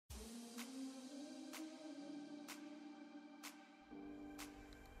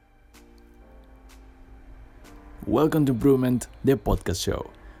Welcome to Improvement, the podcast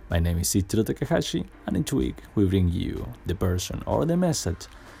show. My name is Ichiro Takahashi, and each week we bring you the person or the message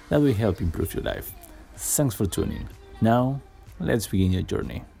that will help improve your life. Thanks for tuning. Now, let's begin your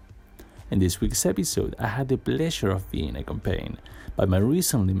journey. In this week's episode, I had the pleasure of being accompanied by my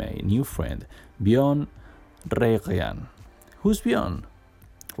recently made new friend, Bjorn Reqeyan. Who's Bjorn?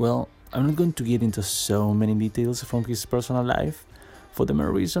 Well, I'm not going to get into so many details from his personal life, for the mere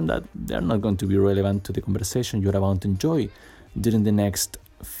reason that they're not going to be relevant to the conversation you're about to enjoy during the next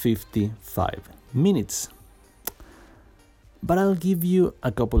 55 minutes. But I'll give you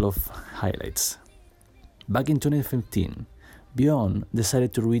a couple of highlights. Back in 2015, Bjorn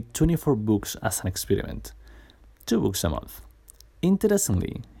decided to read 24 books as an experiment, 2 books a month.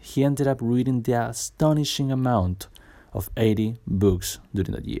 Interestingly, he ended up reading the astonishing amount of 80 books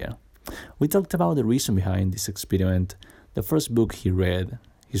during that year. We talked about the reason behind this experiment, the first book he read,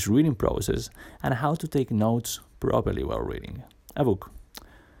 his reading process, and how to take notes properly while reading a book.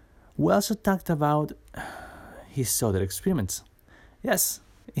 We also talked about his other experiments. Yes,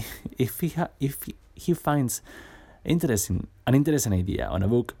 if he finds an interesting idea on a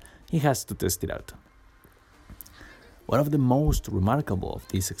book, he has to test it out. One of the most remarkable of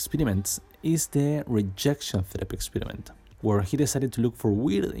these experiments is the rejection therapy experiment, where he decided to look for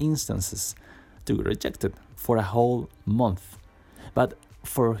weird instances to be rejected for a whole month. But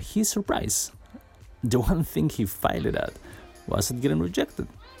for his surprise, the one thing he failed at wasn't getting rejected.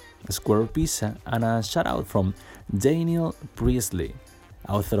 A square pizza and a shout out from Daniel Priestley,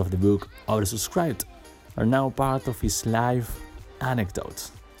 author of the book Oversubscribed, are now part of his life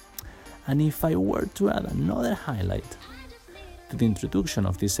anecdotes. And if I were to add another highlight to the introduction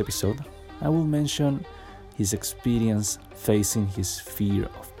of this episode, I will mention his experience facing his fear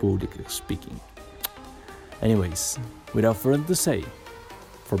of public speaking. Anyways, without further to say,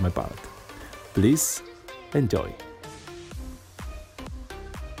 for my part, please enjoy.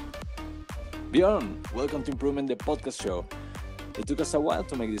 Bjorn, welcome to Improvement, the podcast show. It took us a while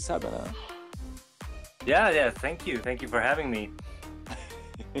to make this happen, huh? Yeah, thank you for having me.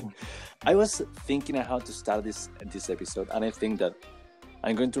 I was thinking of how to start this episode, and I think that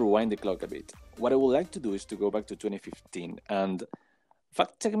I'm going to rewind the clock a bit. What I would like to do is to go back to 2015, and in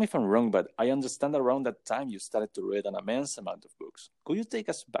fact, check me if I'm wrong, but I understand around that time you started to read an immense amount of books. Could you take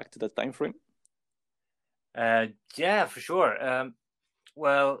us back to that time frame? Yeah, for sure.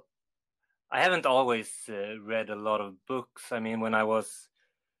 Well, I haven't always read a lot of books. I mean, when I was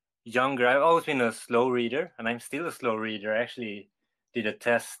younger, I've always been a slow reader, and I'm still a slow reader. I actually did a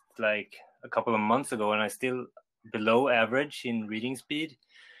test like a couple of months ago, and I'm still below average in reading speed.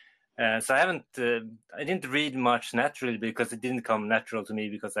 So I didn't read much naturally because it didn't come natural to me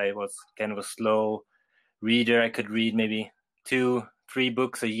because I was kind of a slow reader. I could read maybe 2-3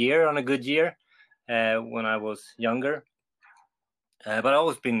 books a year on a good year when I was younger. But I've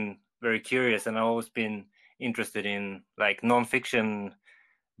always been very curious, and I've always been interested in like nonfiction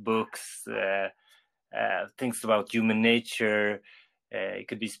books, things about human nature. It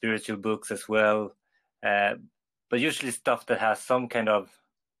could be spiritual books as well, but usually stuff that has some kind of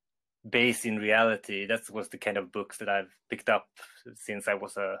base in reality. That was the kind of books that I've picked up since I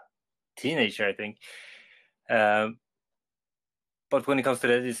was a teenager, I think. But when it comes to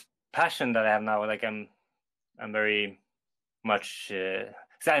this passion that I have now, like I'm very much.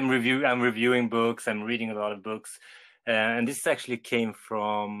 So I'm reviewing books. I'm reading a lot of books, and this actually came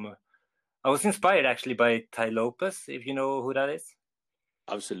from. I was inspired actually by Tai Lopez, if you know who that is.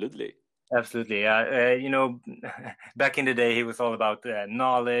 Absolutely. Yeah. Back in the day, he was all about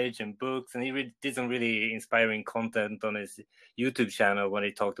knowledge and books, and he did some really inspiring content on his YouTube channel when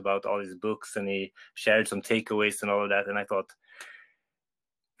he talked about all his books, and he shared some takeaways and all of that. And I thought,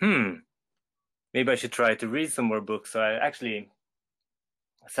 maybe I should try to read some more books. So I actually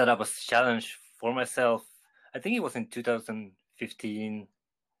set up a challenge for myself. I think it was in 2015,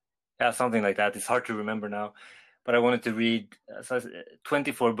 something like that. It's hard to remember now. But I wanted to read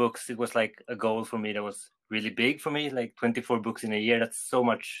 24 books. It was like a goal for me that was really big for me, like 24 books in a year. That's so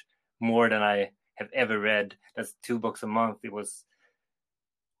much more than I have ever read. That's 2 books a month. It was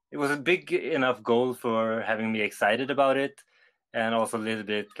a big enough goal for having me excited about it, and also a little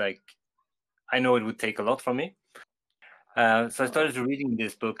bit like I know it would take a lot from me. So I started reading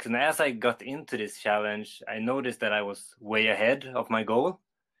these books, and as I got into this challenge, I noticed that I was way ahead of my goal,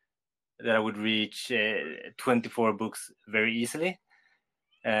 that I would reach 24 books very easily.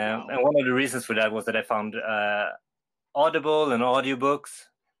 And one of the reasons for that was that I found Audible and audiobooks,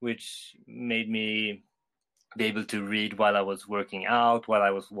 which made me be able to read while I was working out, while I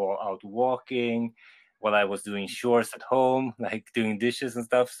was out walking, while I was doing chores at home, like doing dishes and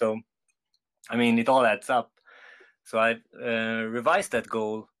stuff. So, I mean, it all adds up. So I revised that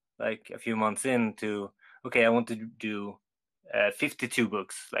goal like a few months into, okay, I want to do 52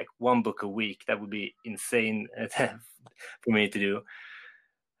 books, like one book a week. That would be insane for me to do.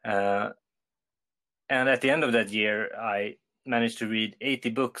 And at the end of that year, I managed to read 80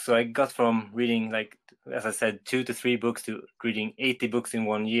 books. So I got from reading, like, as I said, 2 to 3 books to reading 80 books in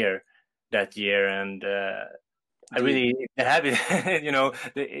 1 year that year. And I really, the habit,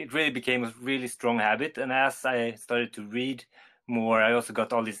 it really became a really strong habit. And as I started to read more, I also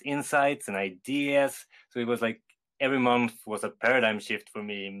got all these insights and ideas. So it was like every month was a paradigm shift for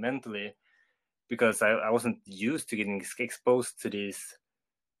me mentally, because I wasn't used to getting exposed to this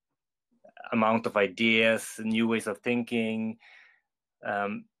amount of ideas, new ways of thinking.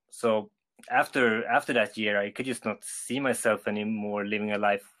 So after that year, I could just not see myself anymore living a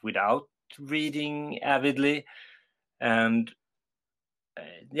life without reading avidly. And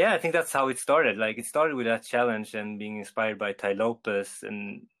I think that's how it started. Like, it started with that challenge and being inspired by Tai Lopez,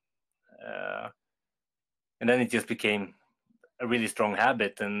 and then it just became a really strong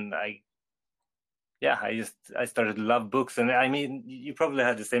habit. And I started to love books. And I mean, you probably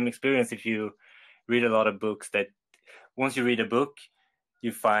had the same experience if you read a lot of books, that once you read a book,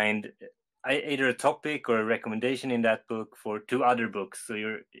 you find either a topic or a recommendation in that book for 2 other books. So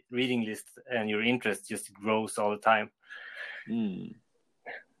your reading list and your interest just grows all the time.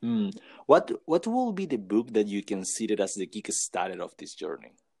 What will be the book that you consider as the kickstarter of this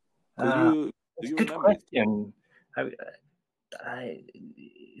journey? Do you good remember question.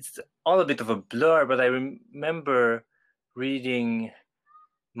 It's all a bit of a blur, but I remember reading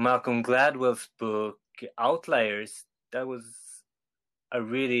Malcolm Gladwell's book Outliers. That was a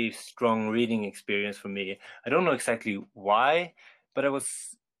really strong reading experience for me. I don't know exactly why, but I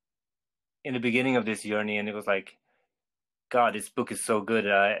was in the beginning of this journey, and it was like, God, this book is so good.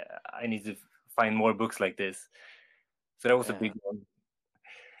 I need to find more books like this. So that was a big one.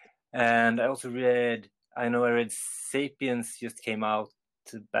 And I also read Sapiens just came out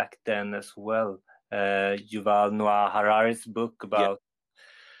back then as well. Yuval Noah Harari's book about,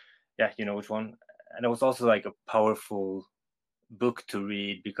 you know which one. And it was also like a powerful book to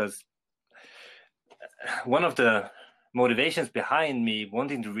read, because one of the motivations behind me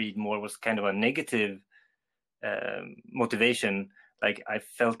wanting to read more was kind of a negative motivation. Like, I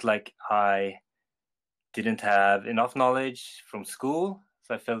felt like I didn't have enough knowledge from school.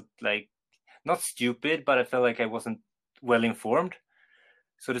 So I felt like, not stupid, but I felt like I wasn't well informed,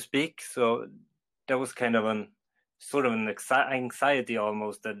 so to speak. So that was kind of an anxiety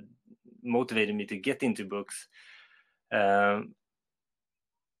almost that motivated me to get into books. And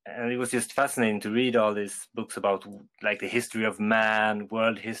it was just fascinating to read all these books about, like, the history of man,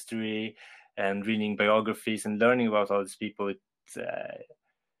 world history, and reading biographies and learning about all these people. It's a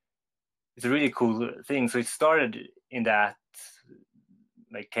really cool thing. So it started in that,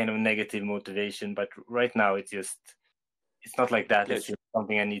 like, kind of negative motivation, but right now it's not like that. It's just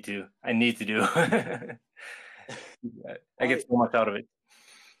something I need to do. I get so much out of it.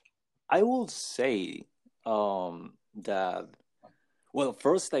 I will say that, well,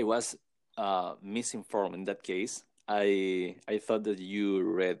 first I was misinformed in that case. I thought that you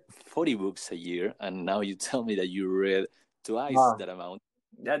read 40 books a year, and now you tell me that you read twice that amount.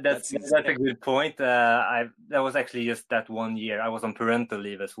 That's a good point. That was actually just that 1 year. I was on parental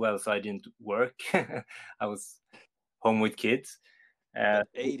leave as well, so I didn't work. I was home with kids.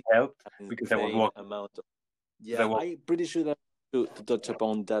 It helped because I was working. I'm pretty sure that to touch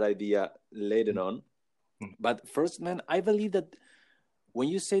upon that idea later on. But first, man, I believe that when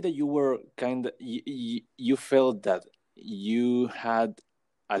you say that you were you felt that you had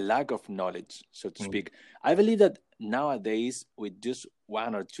a lack of knowledge, so to speak, I believe that nowadays, with just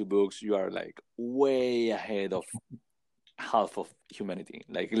 1 or 2 books, you are like way ahead of half of humanity,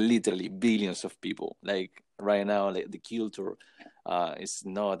 like literally billions of people. Like right now, like, the culture is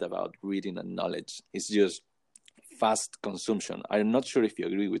not about reading and knowledge. It's just fast consumption. I'm not sure if you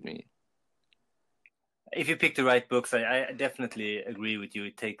agree with me. If you pick the right books, I definitely agree with you.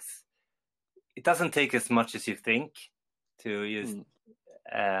 It doesn't take as much as you think to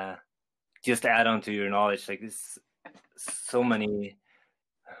just add on to your knowledge. Like, there's so many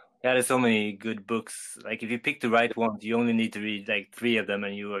good books. Like, if you pick the right ones, you only need to read like 3 of them,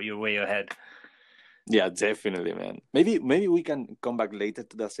 and you're way ahead. Yeah, definitely, man. Maybe we can come back later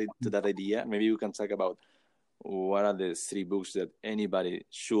to that idea. Maybe we can talk about what are the 3 books that anybody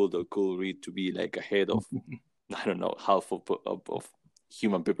should or could read to be like ahead of, I don't know, half of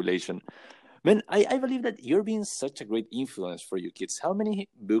human population. Man, I believe that you're being such a great influence for your kids. How many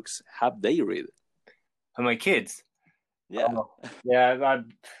books have they read? For my kids? Yeah. Yeah,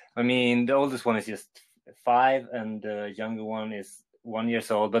 I mean, the oldest one is just 5, and the younger one is 1 year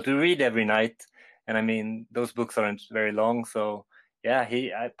old. But we read every night, and I mean those books aren't very long, so yeah,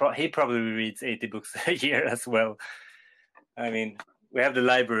 he probably reads 80 books a year as well. I mean, we have the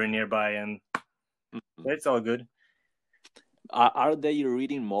library nearby, and it's all good. Are they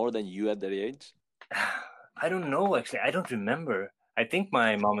reading more than you at their age? I don't know, actually. I don't remember. I think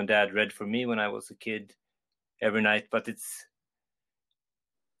my mom and dad read for me when I was a kid every night, but it's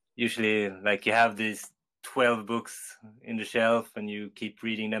usually like you have these 12 books in the shelf and you keep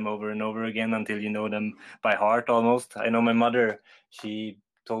reading them over and over again until you know them by heart almost. I know my mother, she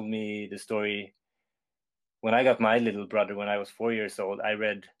told me the story when I got my little brother when I was 4 years old. I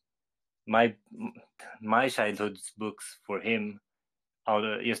read my childhood's books for him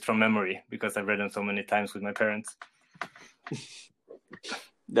just from memory because I've read them so many times with my parents.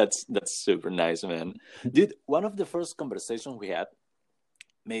 That's super nice, man. Dude, one of the first conversations we had,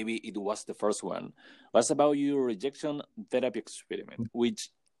 maybe it was the first one, was about your rejection therapy experiment, which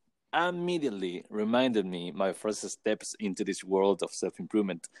immediately reminded me my first steps into this world of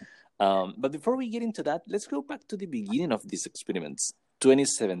self-improvement. But before we get into that, let's go back to the beginning of these experiments,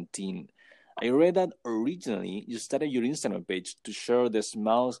 2017. I read that originally you started your Instagram page to share the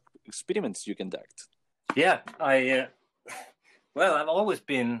small experiments you conduct. Yeah, well, I've always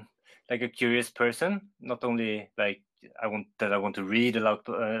been like a curious person. Not only like I want to read a lot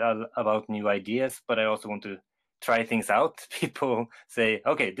about new ideas, but I also want to try things out. People say,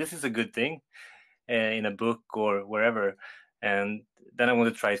 "Okay, this is a good thing," in a book or wherever, and then I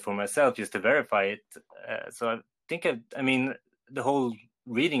want to try it for myself just to verify it. So I think I mean the whole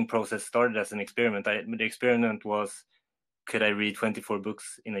reading process started as an experiment. The experiment was, could I read 24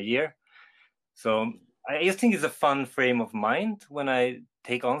 books in a year? So I just think it's a fun frame of mind when I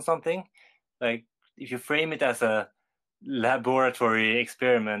take on something. Like if you frame it as a laboratory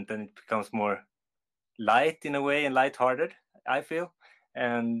experiment, then it becomes more light in a way and lighthearted, I feel.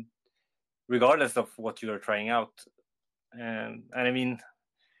 And regardless of what you are trying out. And I mean,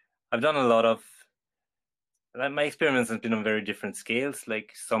 I've done a lot of my experiments have been on very different scales.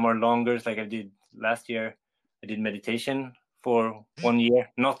 Like some are longer, like I did last year. I did meditation for 1 year,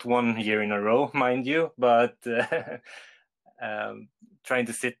 not 1 year in a row, mind you, but trying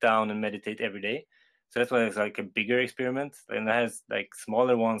to sit down and meditate every day. So that's why it's like a bigger experiment. And it has like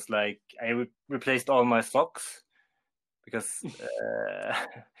smaller ones, like I replaced all my socks because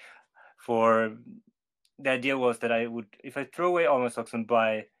for the idea was that I would, if I throw away all my socks and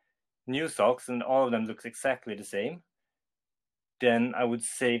buy new socks and all of them looks exactly the same, then I would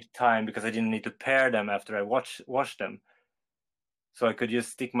save time because I didn't need to pair them after I wash them. So I could just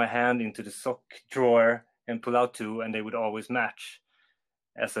stick my hand into the sock drawer and pull out 2 and they would always match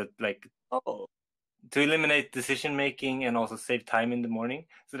as a like to eliminate decision making and also save time in the morning.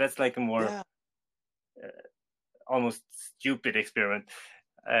 So that's like a more almost stupid experiment.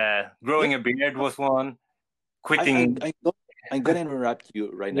 Growing a beard was one. Quitting. I'm going to interrupt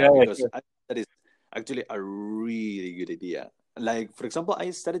you right now because that is actually a really good idea. Like, for example, I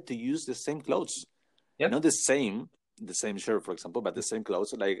started to use the same clothes. Yep. Not the same shirt, for example, but the same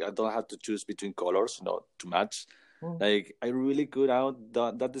clothes. Like, I don't have to choose between colors, to match. Like, I really cut out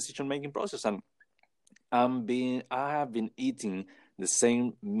that decision-making process. And I have been eating the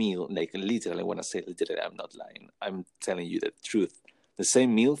same meal, like literally, when I say literally, I'm not lying. I'm telling you the truth. The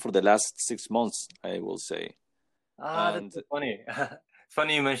same meal for the last 6 months, I will say. That's so funny. It's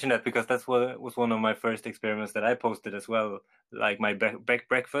funny you mentioned that because that's what was one of my first experiments that I posted as well. Like my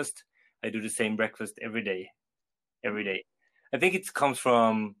breakfast, I do the same breakfast every day. I think it comes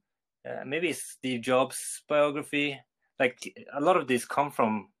from maybe Steve Jobs' biography. Like a lot of these come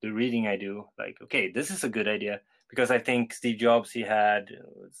from the reading I do. Like, okay, this is a good idea because I think Steve Jobs, he had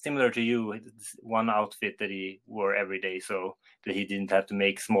similar to you, one outfit that he wore every day, so that he didn't have to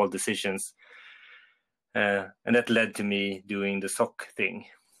make small decisions. And that led to me doing the sock thing.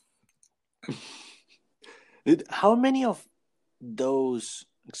 How many of those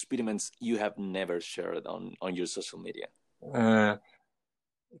experiments you have never shared on your social media?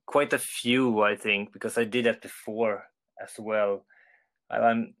 Quite a few, I think, because I did that before as well.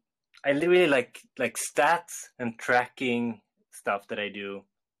 I really like stats and tracking stuff that I do,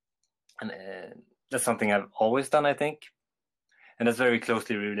 and that's something I've always done, I think, and that's very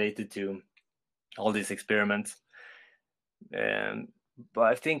closely related to all these experiments. But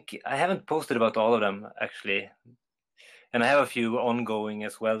I think I haven't posted about all of them actually, and I have a few ongoing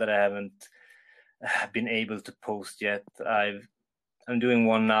as well that I haven't been able to post yet. I'm doing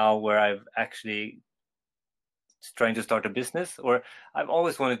one now where I've actually trying to start a business, or I've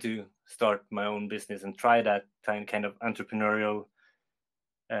always wanted to start my own business and try that kind of entrepreneurial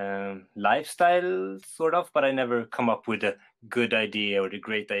lifestyle sort of, but I never come up with a good idea or the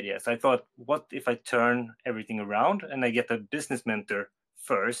great idea. So I thought, what if I turn everything around and I get a business mentor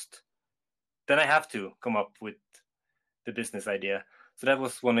first? Then I have to come up with the business idea. So that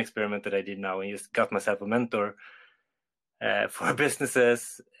was one experiment that I did now, and just got myself a mentor for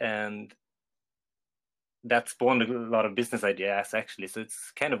businesses, and that spawned a lot of business ideas actually. So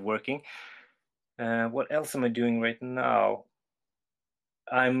it's kind of working. What else am I doing right now?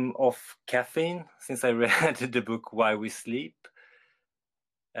 I'm off caffeine since I read the book Why We Sleep.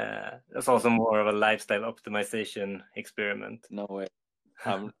 That's also more of a lifestyle optimization experiment. No way.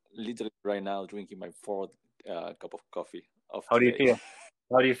 I'm literally right now drinking my fourth cup of coffee of How today. do you feel?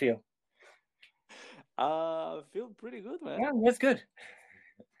 How do you feel? Feel pretty good, man. Yeah, that's good.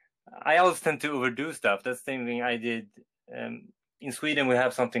 I always tend to overdo stuff. That's the same thing I did. In Sweden, we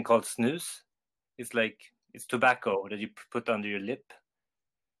have something called snus. It's tobacco that you put under your lip.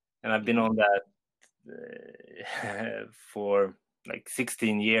 And I've been on that for like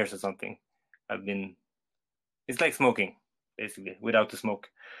 16 years or something. It's like smoking, basically, without the smoke.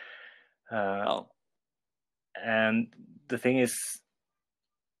 And the thing is,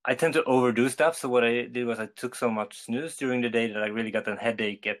 I tend to overdo stuff. So what I did was I took so much snooze during the day that I really got a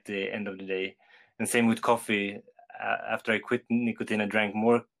headache at the end of the day. And same with coffee. After I quit nicotine, I drank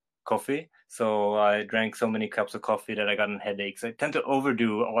more coffee. So I drank so many cups of coffee that I got headaches. I tend to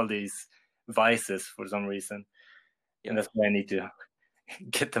overdo all these vices for some reason. Yeah. And that's why I need to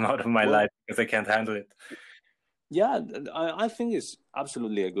get them out of my life, because I can't handle it. Yeah, I think it's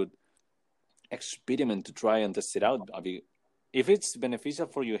absolutely a good experiment to try and test it out. I mean, if it's beneficial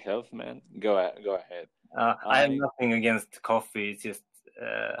for your health, man, go ahead. I have nothing against coffee. It's just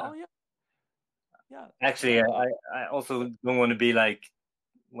yeah. Actually, I also don't want to be like,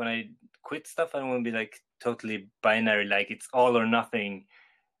 when I quit stuff, I don't want to be like totally binary, like it's all or nothing.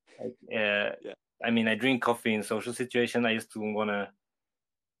 Like, I mean, I drink coffee in social situation. I just don't want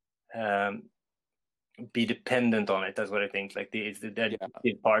to be dependent on it. That's what I think. Like it's the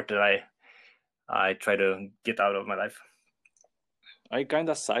addictive part that I try to get out of my life. I kind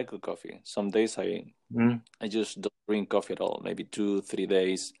of cycle coffee. Some days I just don't drink coffee at all. Maybe 2-3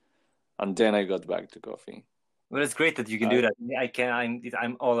 days, and then I got back to coffee. Well, it's great that you can do that.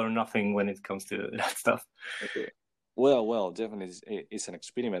 I'm all or nothing when it comes to that stuff. Okay. Well, definitely, it's an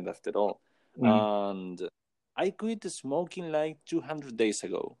experiment after all. And I quit smoking like 200 days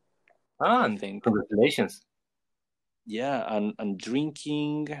ago. I think. Congratulations. Yeah, and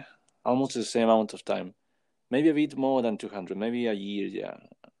drinking almost the same amount of time. Maybe a bit more than 200, maybe a year,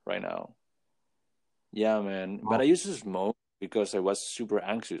 right now. Yeah, man. Oh. But I used to smoke because I was super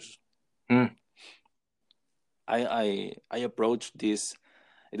anxious. I approached this.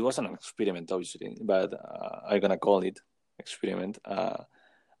 It wasn't an experiment, obviously, but I'm going to call it experiment. I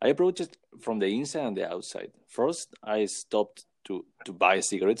approached it from the inside and the outside. First, I stopped to buy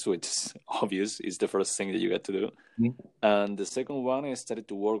cigarettes, which is obvious. It's the first thing that you get to do. And the second one, I started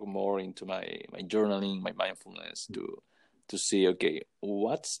to work more into my journaling, my mindfulness, to see, okay,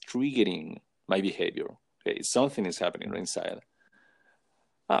 what's triggering my behavior? Okay, something is happening inside.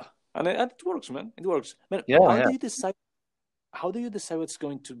 And it works, man. It works. Man, how do you decide what's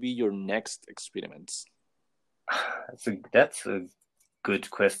going to be your next experiments? That's a good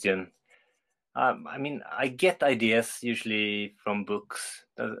question. I mean, I get ideas usually from books.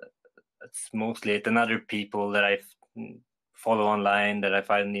 That's mostly it, and other people that I follow online that I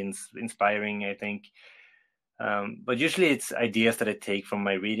find inspiring, I think. But usually it's ideas that I take from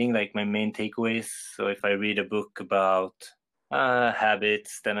my reading, like my main takeaways. So if I read a book about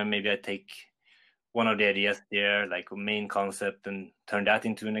habits, then maybe I take one of the ideas there, like a main concept, and turn that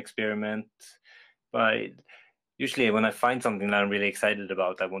into an experiment. But usually when I find something that I'm really excited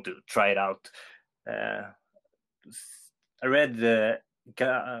about, I want to try it out. I read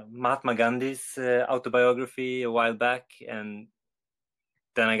Mahatma Gandhi's autobiography a while back, and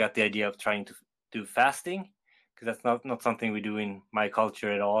then I got the idea of trying to do fasting, because that's not something we do in my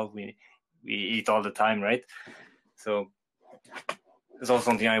culture at all. We eat all the time, right? So it's also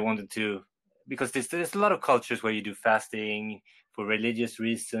something I wanted to, because there's a lot of cultures where you do fasting for religious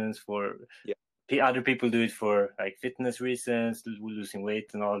reasons, for other people do it for like fitness reasons, losing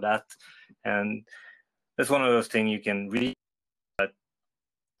weight and all that. And that's one of those things you can read, but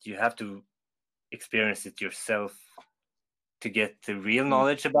you have to experience it yourself to get the real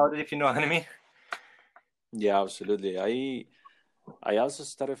knowledge about it, if you know what I mean. Yeah, absolutely. I also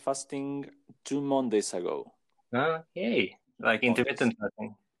started fasting 2 Mondays ago. Hey, like intermittent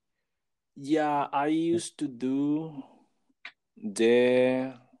fasting. Yeah, I used to do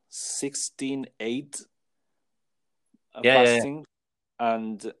the 16-8 fasting.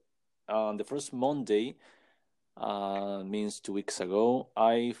 And on the first Monday, means 2 weeks ago,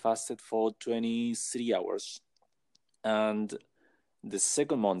 I fasted for 23 hours. And the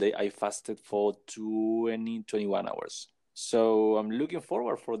second Monday, I fasted for 21 hours. So I'm looking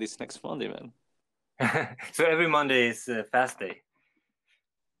forward for this next Monday, man. So every Monday is a fast day.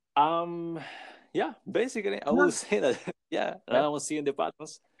 Yeah, basically, I will say that. Yeah, I was seeing the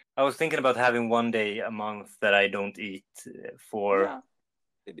patterns. I was thinking about having one day a month that I don't eat for.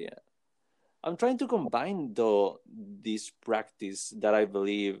 Yeah. I'm trying to combine this practice that I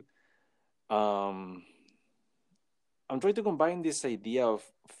believe. I'm trying to combine this idea of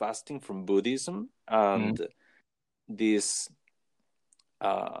fasting from Buddhism and this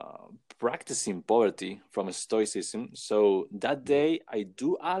practicing poverty from Stoicism. So that day, I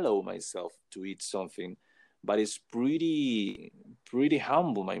do allow myself to eat something, but it's pretty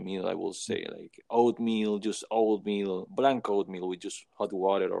humble. My meal, I will say, like oatmeal, just oatmeal, blank oatmeal with just hot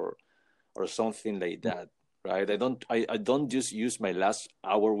water or something like that. Right? I don't just use my last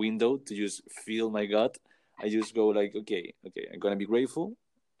hour window to just fill my gut. I just go like, okay, I'm gonna be grateful.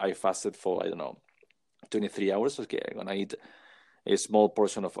 I fasted for, I don't know, 23 hours. Okay, I'm gonna eat a small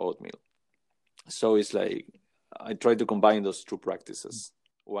portion of oatmeal. So it's like I try to combine those two practices.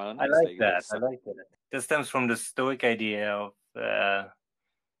 One, I like that. I like that. That stems from the Stoic idea of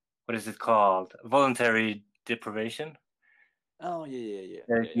what is it called? Voluntary deprivation. Oh yeah.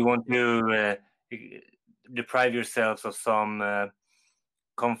 You want to deprive yourselves of some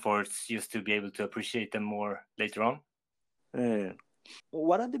comforts just to be able to appreciate them more later on.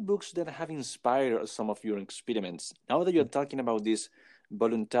 What are the books that have inspired some of your experiments? Now that you're talking about this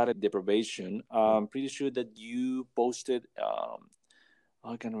voluntary deprivation, I'm pretty sure that you posted,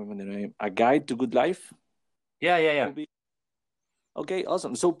 I can't remember the name, A Guide to Good Life? Yeah. Okay,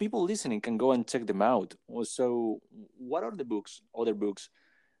 awesome. So people listening can go and check them out. So what are the other books,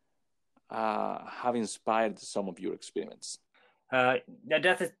 have inspired some of your experiments? That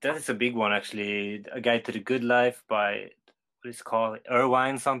is a big one, actually. A Guide to the Good Life by, what is it called,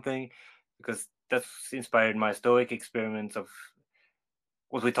 Irvine something, because that's inspired my Stoic experiments of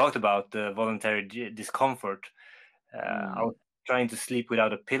what we talked about, the voluntary discomfort. I was trying to sleep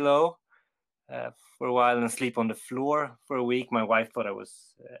without a pillow for a while and sleep on the floor for a week. My wife thought I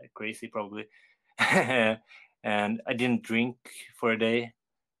was crazy, probably. And I didn't drink for a day.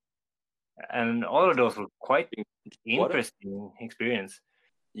 And all of those were quite interesting experience.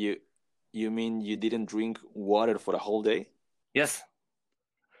 You mean you didn't drink water for a whole day? Yes.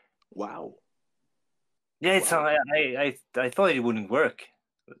 Wow. Yeah, it's I thought it wouldn't work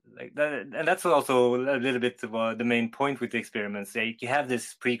like that, and that's also a little bit of the main point with the experiments. You have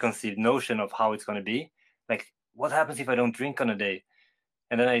this preconceived notion of how it's going to be. Like, what happens if I don't drink on a day?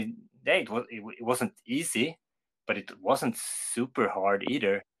 And then it wasn't easy, but it wasn't super hard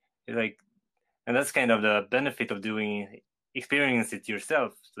either. And that's kind of the benefit of experience it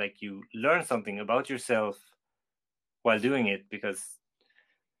yourself. Like, you learn something about yourself while doing it because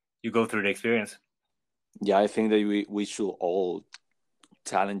you go through the experience. Yeah, I think that we should all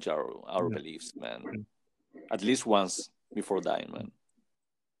challenge our beliefs, man. At least once before dying, man.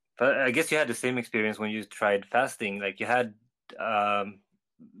 But I guess you had the same experience when you tried fasting. Like, you had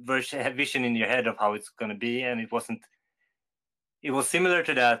vision in your head of how it's going to be, and it was similar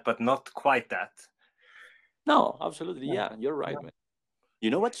to that, but not quite that. No, absolutely. Yeah, you're right, man. You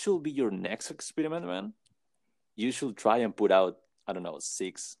know what should be your next experiment, man? You should try and put out, I don't know,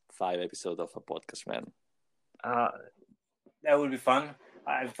 5 episodes of a podcast, man. That would be fun.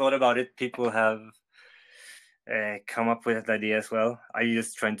 I've thought about it. People have come up with that idea as well. I'm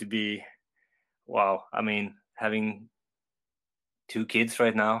just trying to be, wow. I mean, having 2 kids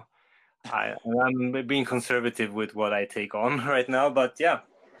right now, I'm being conservative with what I take on right now. But yeah,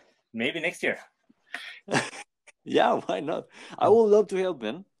 maybe next year. Yeah, why not? I would love to help,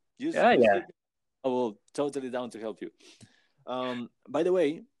 man. Yeah. I will totally down to help you. By the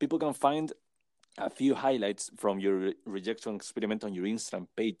way, people can find a few highlights from your rejection experiment on your Instagram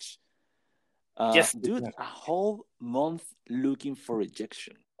page. Yes, dude, a whole month looking for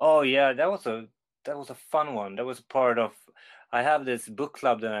rejection. Oh yeah, that was a fun one. That was part of. I have this book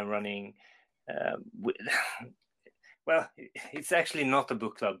club that I'm running. Well, it's actually not a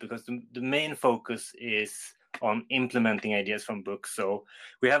book club because the main focus is on implementing ideas from books. So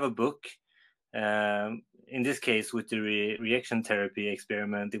we have a book. In this case, with the reaction therapy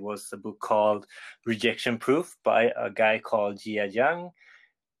experiment, it was a book called Rejection Proof by a guy called Jia Jiang.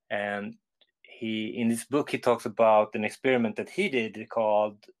 And in this book, he talks about an experiment that he did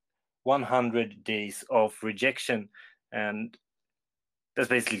called 100 Days of Rejection. And that's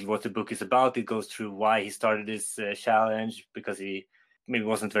basically what the book is about. It goes through why he started this challenge, because he maybe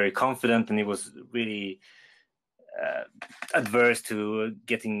wasn't very confident, and he was really adverse to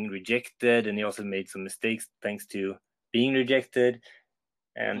getting rejected, and he also made some mistakes thanks to being rejected,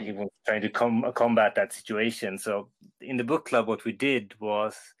 and he was trying to combat that situation. So in the book club, what we did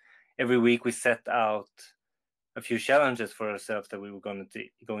was every week we set out a few challenges for ourselves that we were going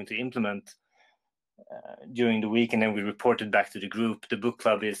to implement during the week, and then we reported back to the group. The book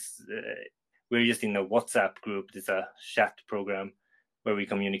club is we're just in a WhatsApp group. It's a chat program where we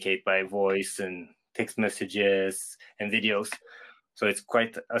communicate by voice and text messages and videos. So it's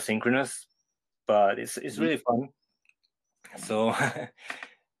quite asynchronous, but it's really fun. So,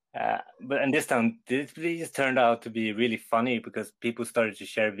 and this time it just turned out to be really funny because people started to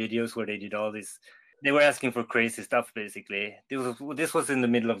share videos where they did all this. They were asking for crazy stuff, basically. This was in the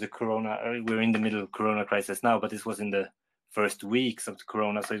middle of the corona. We're in the middle of corona crisis now, but this was in the first weeks of the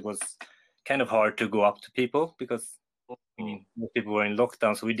corona, so it was kind of hard to go up to people because most people were in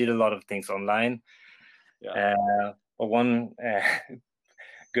lockdown. So we did a lot of things online. But one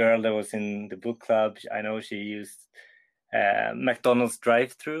girl that was in the book club, I know she used McDonald's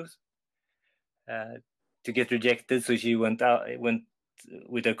drive-thrus to get rejected. So she went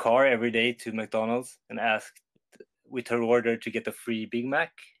with her car every day to McDonald's and asked with her order to get a free Big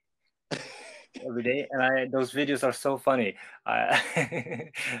Mac every day. And those videos are so funny.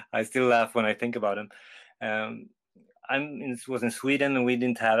 I still laugh when I think about them. Was in Sweden, and we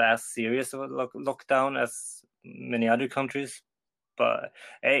didn't have as serious of a lockdown as many other countries, but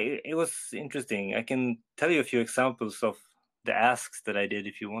it was interesting. I can tell you a few examples of the asks that I did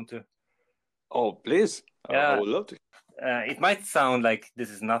if you want to. Oh, please. I would love to. It might sound like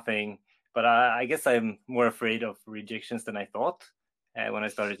this is nothing, but I guess I'm more afraid of rejections than I thought when I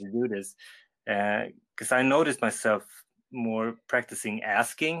started to do this, because I noticed myself more practicing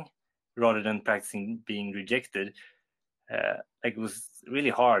asking rather than practicing being rejected. Like it was really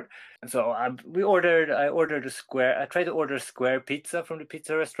hard. And so I ordered a square. I tried to order a square pizza from the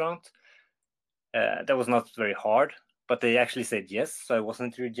pizza restaurant. That was not very hard, but they actually said yes, so I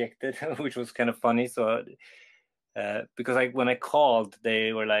wasn't rejected, which was kind of funny. So because when I called,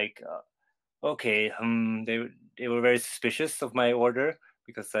 they were like, okay, they were very suspicious of my order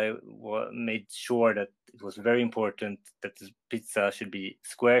because I made sure that it was very important that the pizza should be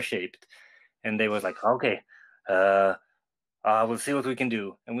square shaped, and they was like, okay, we'll see what we can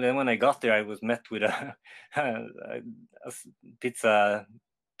do. And then when I got there, I was met with a pizza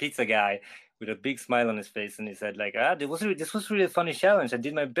guy with a big smile on his face, and he said like, this was really a funny challenge. I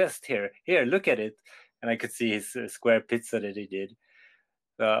did my best here. Here, look at it. And I could see his square pizza that he did.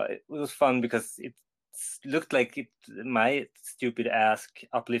 It was fun because it looked like my stupid ask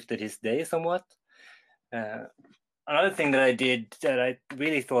uplifted his day somewhat. Another thing that I did that I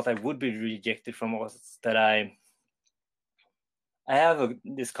really thought I would be rejected from was that I have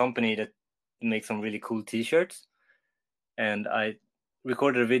this company that makes some really cool T-shirts, and I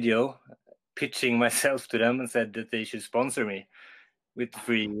recorded a video pitching myself to them and said that they should sponsor me with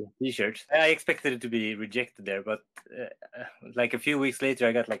free T-shirts. I expected it to be rejected there, but like a few weeks later,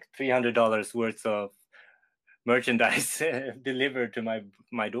 I got like $300 worth of merchandise delivered to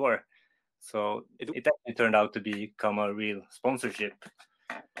my door. So it actually turned out to become a real sponsorship.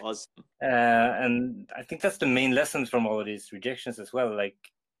 Awesome. And I think that's the main lesson from all of these rejections as well. Like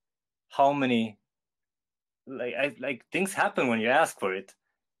how many, like things happen when you ask for it.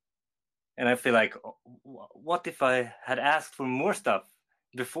 And I feel like, what if I had asked for more stuff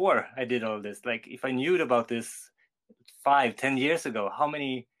before I did all this? Like if I knew about this 5-10 years ago, how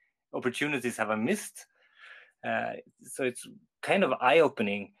many opportunities have I missed? So it's kind of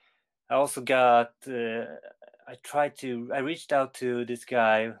eye-opening. I also got, I reached out to this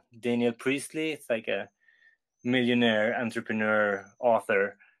guy, Daniel Priestley. It's like a millionaire entrepreneur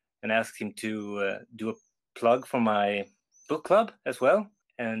author, and asked him to do a plug for my book club as well.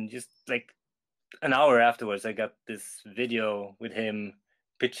 And just like an hour afterwards, I got this video with him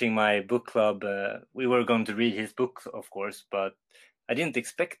pitching my book club. We were going to read his book, of course, but I didn't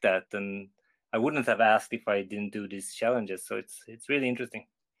expect that, and I wouldn't have asked if I didn't do these challenges. So it's really interesting.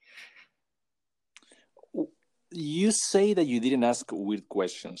 You say that you didn't ask weird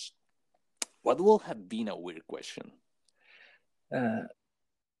questions. What would have been a weird question? One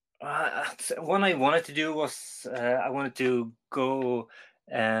I wanted to do was I wanted to go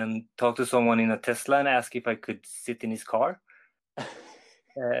and talk to someone in a Tesla and ask if I could sit in his car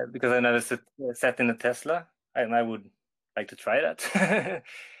because I never sat in a Tesla, and I would like to try that.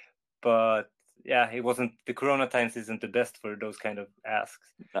 But yeah, it wasn't. The Corona times isn't the best for those kind of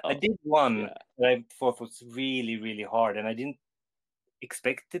asks. No. I did one that I thought was really, really hard, and I didn't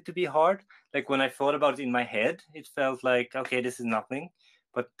expect it to be hard. Like when I thought about it in my head, it felt like, okay, this is nothing.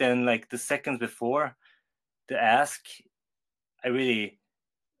 But then like the seconds before the ask, I really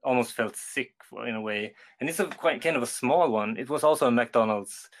almost felt sick in a way. And it's a quite kind of a small one. It was also a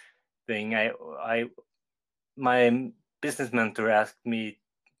McDonald's thing. My business mentor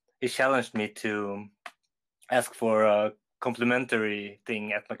he challenged me to ask for a complimentary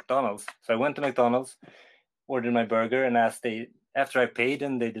thing at McDonald's. So I went to McDonald's, ordered my burger, and after I paid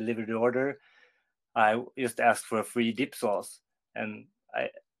and they delivered the order, I just asked for a free dip sauce. And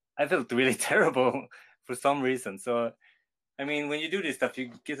I felt really terrible for some reason. So, I mean, when you do this stuff,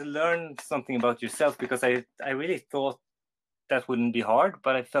 you get to learn something about yourself, because I really thought that wouldn't be hard,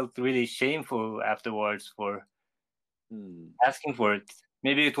 but I felt really shameful afterwards for asking for it.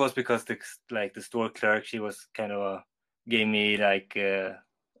 Maybe it was because the store clerk, she was kind of gave me like a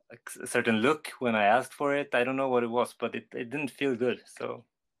certain look when I asked for it. I don't know what it was, but it didn't feel good. So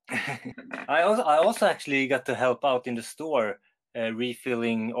I also actually got to help out in the store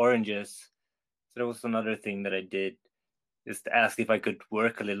refilling oranges. So that was another thing that I did, just asked if I could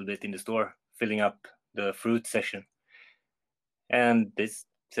work a little bit in the store, filling up the fruit section. And they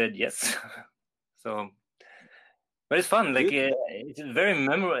said yes. So, but it's fun. Like it's very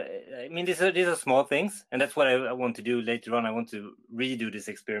memorable. I mean, these are small things, and that's what I want to do later on. I want to redo this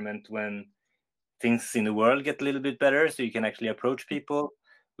experiment when things in the world get a little bit better, so you can actually approach people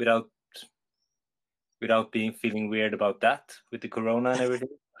without feeling weird about that with the corona and everything.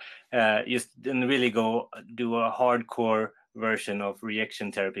 Just then really go do a hardcore version of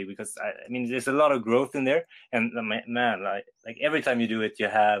reaction therapy, because I mean there's a lot of growth in there, and man, like every time you do it,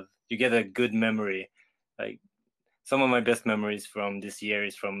 you get a good memory. Like some of my best memories from this year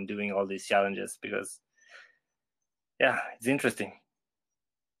is from doing all these challenges, because it's interesting.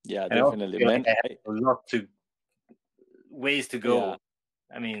 Yeah, definitely, man. I have a lot to ways to go. Yeah.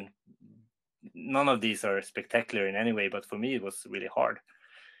 I mean, none of these are spectacular in any way, but for me it was really hard.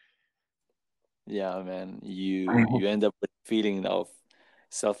 Yeah, man, you end up with a feeling of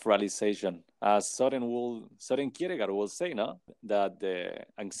self-realization. As Soren Kierkegaard will say, no, that the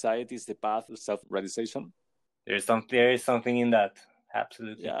anxiety is the path to self-realization. There is something in that,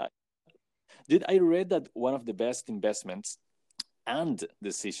 absolutely. Yeah. Did I read that one of the best investments and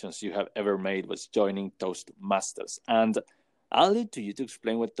decisions you have ever made was joining Toastmasters? And I'll leave to you to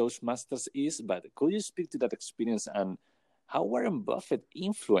explain what Toastmasters is, but could you speak to that experience and how Warren Buffett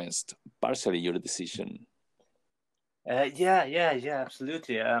influenced partially your decision? Yeah,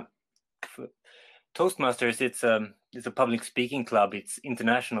 absolutely. Toastmasters, it's a public speaking club. It's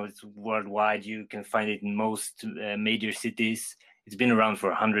international. It's worldwide. You can find it in most major cities. It's been around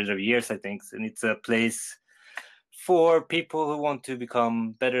for hundreds of years, I think, and it's a place for people who want to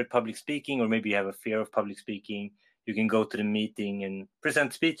become better at public speaking, or maybe have a fear of public speaking. You can go to the meeting and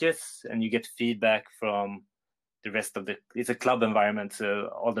present speeches, and you get feedback from the rest of it's a club environment, so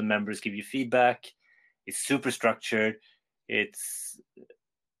all the members give you feedback. It's super structured. It's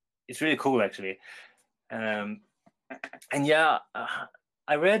really cool, actually. And yeah,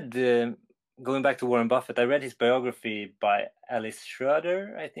 I read, going back to Warren Buffett, I read his biography by Alice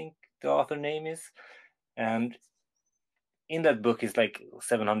Schroeder, I think the author name is. And in that book, it's like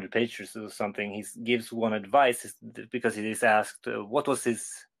 700 pages or something. He gives one advice, because he is asked what was his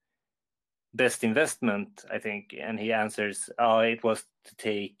best investment, I think, and he answers, it was to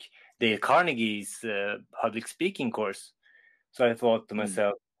take Dale Carnegie's public speaking course. So I thought to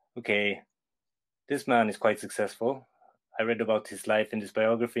myself, okay, this man is quite successful. I read about his life in this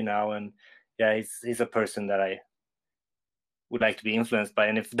biography now, and he's a person that I would like to be influenced by.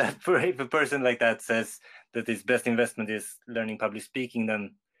 And if a person like that says that his best investment is learning public speaking,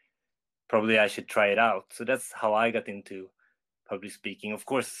 then probably I should try it out. So that's how I got into public speaking. Of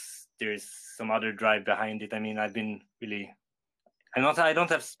course, there's some other drive behind it. I mean, I don't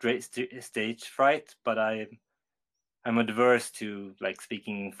have stage fright, but I'm adverse to like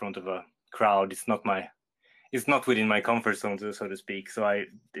speaking in front of a crowd. It's not within my comfort zone, so to speak. So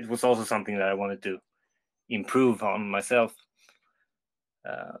it was also something that I wanted to improve on myself.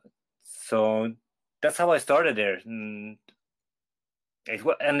 So that's how I started there. And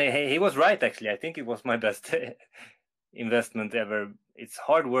he was right, actually. I think it was my best investment ever. It's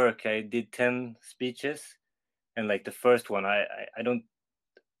hard work. I did 10 speeches, and like the first one, I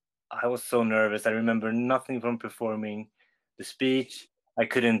was so nervous. I remember nothing from performing the speech. I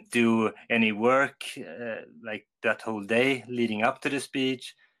couldn't do any work like that whole day leading up to the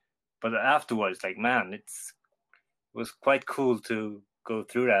speech. But afterwards, like, man, it was quite cool to go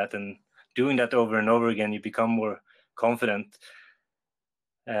through that, and doing that over and over again, you become more confident.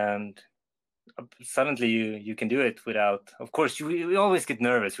 And suddenly you can do it without. Of course, we always get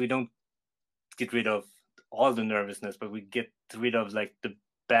nervous. We don't get rid of all the nervousness, but we get rid of like the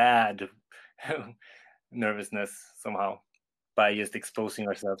bad nervousness somehow by just exposing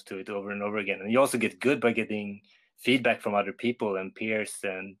ourselves to it over and over again. And you also get good by getting feedback from other people and peers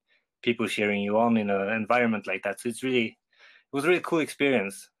and people cheering you on in an environment like that. So it was a really cool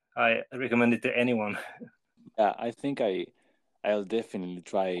experience. I recommend it to anyone. Yeah, I think I'll definitely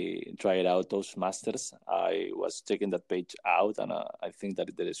try it out. Toastmasters. I was checking that page out, and I think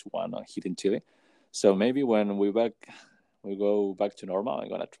that there is one here in Chile. So maybe when we go back to normal, I'm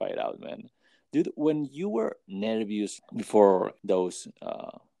gonna try it out, man. Dude, when you were nervous before those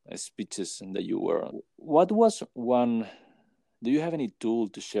speeches that you were, what was one? Do you have any tool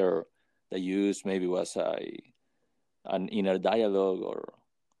to share that you used? Maybe was an inner dialogue or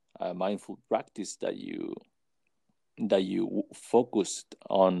a mindful practice that you focused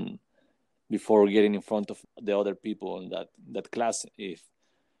on before getting in front of the other people in that class, if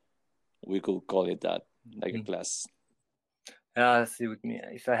we could call it that, like a class. I see what you mean.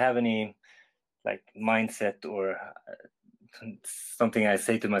 If I have any like mindset or something I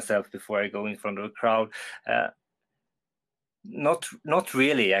say to myself before I go in front of a crowd, not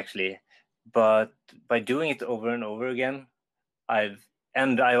really actually, but by doing it over and over again, I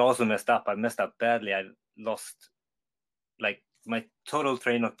also messed up. I messed up badly. I lost like my total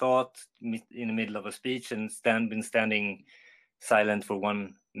train of thought in the middle of a speech and been standing silent for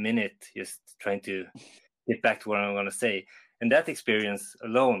 1 minute, just trying to get back to what I'm going to say. And that experience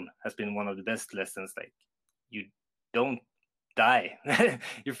alone has been one of the best lessons. Like, you don't die.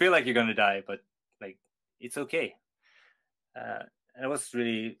 You feel like you're going to die, but like, it's okay. And it was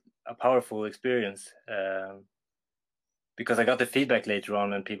really a powerful experience because I got the feedback later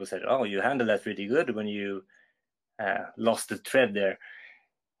on and people said, oh, you handled that really good when you lost the thread there.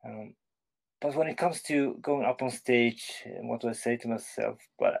 But when it comes to going up on stage, what do I say to myself?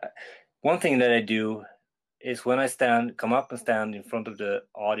 But one thing that I do is when I come up and stand in front of the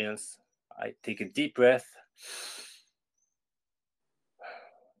audience, I take a deep breath,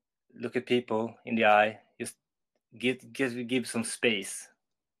 look at people in the eye, just give some space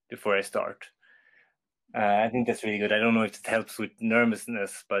before I start. I think that's really good. I don't know if it helps with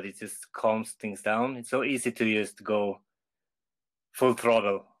nervousness, but it just calms things down. It's so easy to just go full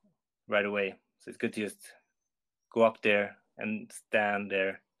throttle right away. So it's good to just go up there and stand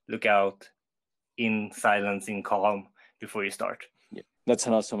there, look out in silence, in calm before you start. Yeah, that's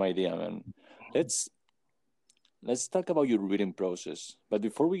an awesome idea, man. Let's talk about your reading process. But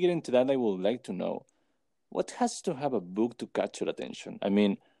before we get into that, I would like to know what has to have a book to catch your attention? I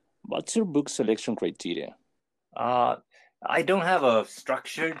mean, what's your book selection criteria? I don't have a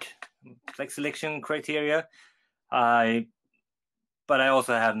structured like selection criteria. But I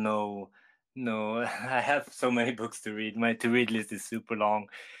also have no. I have so many books to read. My to-read list is super long.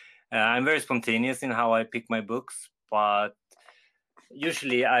 I'm very spontaneous in how I pick my books, but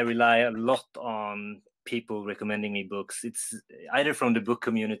usually I rely a lot on people recommending me books. It's either from the book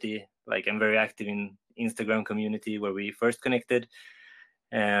community, like I'm very active in Instagram community where we first connected,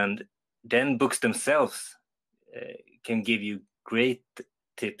 and then books themselves can give you great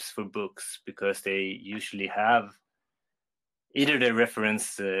tips for books because they usually have either the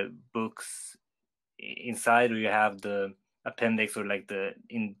reference books inside, or you have the appendix, or like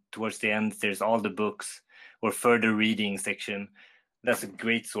towards the end there's all the books or further reading section. That's a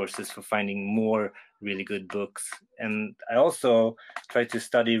great sources for finding more really good books. And I also try to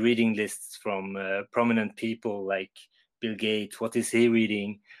study reading lists from prominent people like Bill Gates. What is he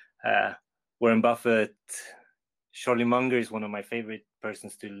reading? Warren Buffett. Charlie Munger is one of my favorite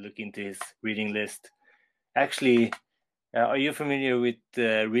persons to look into his reading list. Actually, are you familiar with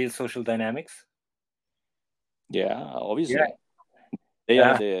Real Social Dynamics? Yeah, obviously. Yeah. They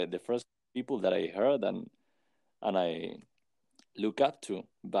are the first people that I heard and I look up to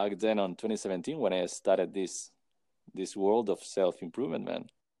back then on 2017 when I started this world of self-improvement, man.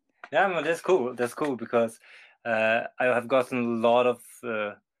 Yeah, man, that's cool. That's cool because I have gotten a lot of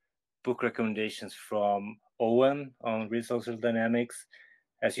book recommendations from Owen on Real Social Dynamics.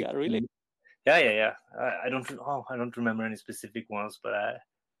 Really? Yeah. I don't remember any specific ones, but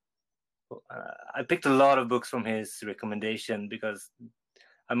I picked a lot of books from his recommendation because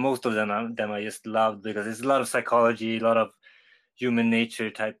most of them I just loved because there's a lot of psychology, a lot of human nature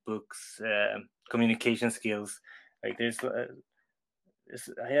type books, communication skills. Like he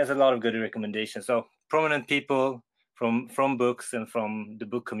has a lot of good recommendations. So prominent people from books and from the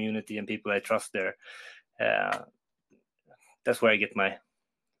book community and people I trust there. That's where I get my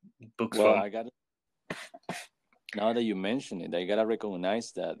books from. Now that you mention it, I gotta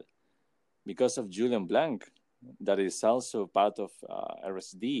recognize that because of Julian Blanc, that is also part of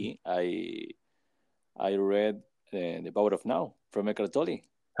RSD, I read The Power of Now from Eckhart Tolle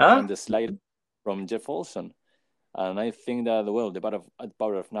and The Slide from Jeff Olson. And I think that, well, The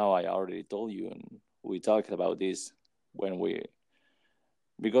Power of Now, I already told you, and we talked about this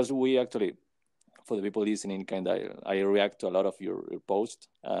because we actually, for the people listening, I react to a lot of your posts,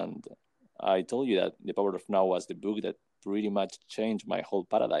 and I told you that The Power of Now was the book that pretty much changed my whole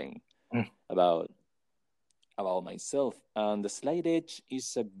paradigm about myself. And The Slight Edge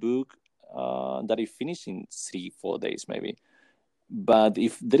is a book that I finished in 3-4 days maybe. But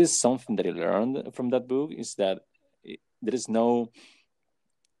if there is something that I learned from that book, is that there is no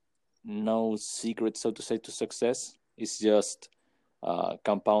secret, so to say, to success. It's just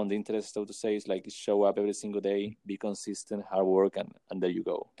compound interest, so to say. It's like show up every single day, be consistent, hard work, and there you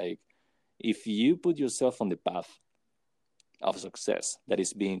go. Like if you put yourself on the path of success, that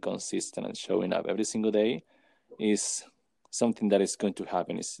is being consistent and showing up every single day, is something that is going to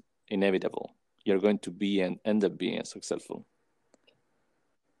happen. Is inevitable. You're going to be and end up being successful.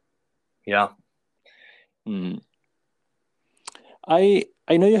 Yeah. I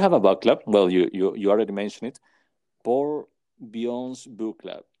know you have a book club. Well, you already mentioned it, Paul Beyond's book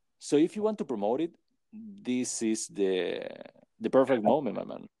club. So if you want to promote it, this is the perfect moment, my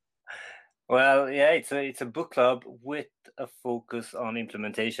man. Well, yeah, it's a book club with a focus on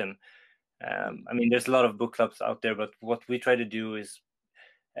implementation. I mean, there's a lot of book clubs out there, but what we try to do is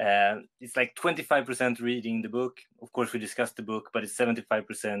it's like 25% reading the book. Of course, we discuss the book, but it's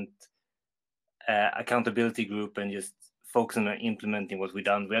 75% accountability group and just focusing on implementing what we've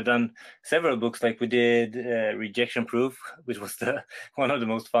done. We have done several books, like we did Rejection Proof, which was one of the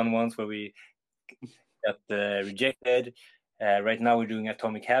most fun ones, where we got rejected. Right now we're doing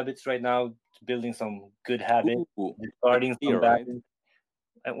Atomic Habits right now, building some good habits, discarding some bad.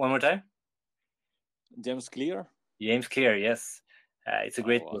 Right? One more time. James Clear? James Clear, yes. It's a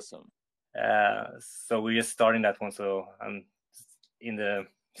great book. Awesome. So we're just starting that one. So I'm in the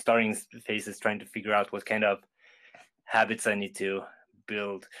starting phases, trying to figure out what kind of habits I need to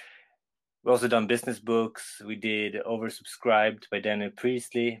build. We've also done business books. We did Oversubscribed by Daniel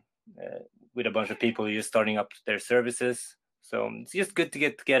Priestley with a bunch of people who are just starting up their services. So it's just good to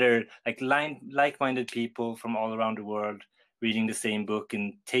get together, like-minded people from all around the world, reading the same book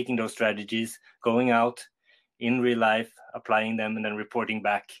and taking those strategies, going out in real life, applying them, and then reporting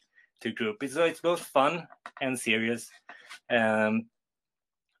back to the group. So it's both fun and serious.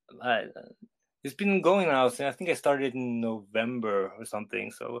 It's been going now. So I think I started in November or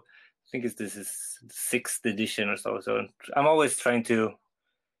something. So I think this is 6th edition or so. So I'm always trying to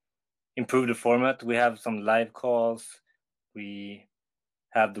improve the format. We have some live calls. We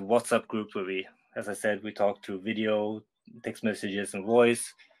have the WhatsApp group where we, as I said, we talk through video, text messages, and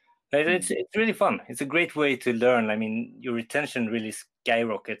voice. It's really fun. It's a great way to learn. I mean, your retention really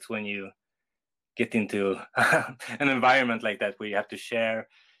skyrockets when you get into an environment like that, where you have to share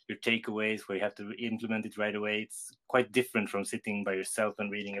your takeaways, where you have to implement it right away. It's quite different from sitting by yourself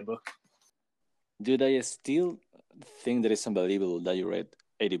and reading a book. Dude, I still think that it's unbelievable that you read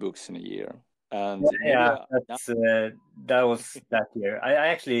 80 books in a year. And that was that year. I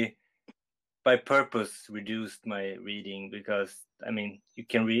actually, by purpose, reduced my reading, because I mean, you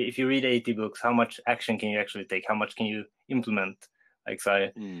can read, if you read 80 books, how much action can you actually take? How much can you implement? Like, so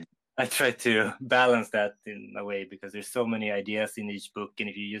I try to balance that in a way, because there's so many ideas in each book, and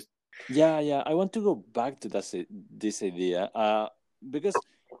if you just I want to go back to this idea because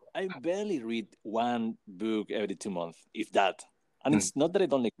I barely read one book every 2 months, if that. And it's not that I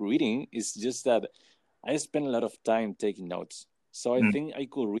don't like reading, it's just that I spend a lot of time taking notes. So I think I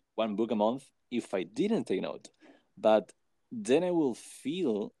could read one book a month if I didn't take note. But then I will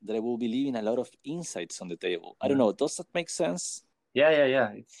feel that I will be leaving a lot of insights on the table. I don't know. Does that make sense? Yeah.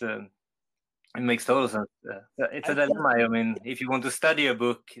 It's it makes total sense. It's a dilemma. I mean, if you want to study a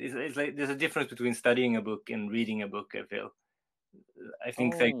book, it's like there's a difference between studying a book and reading a book, I feel. I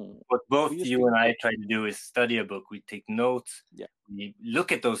think like what both you and I try to do is study a book. We take notes. Yeah. We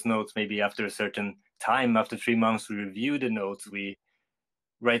look at those notes maybe after a certain time. After 3 months, we review the notes. We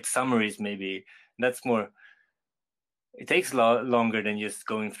write summaries maybe. That's more. It takes longer than just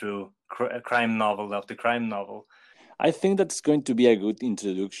going through a crime novel after crime novel. I think that's going to be a good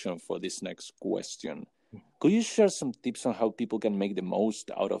introduction for this next question. Could you share some tips on how people can make the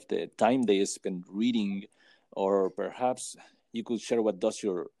most out of the time they spend reading, or perhaps you could share what does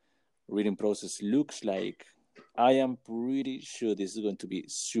your reading process looks like? I am pretty sure this is going to be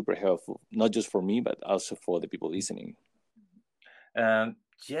super helpful, not just for me, but also for the people listening.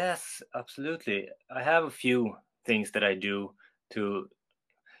 Yes, absolutely. I have a few things that I do to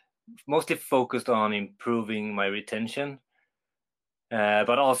mostly focused on improving my retention,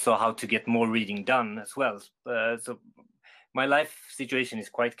 but also how to get more reading done as well. So my life situation is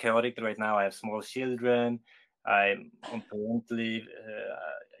quite chaotic right now. I have small children. I'm on parental leave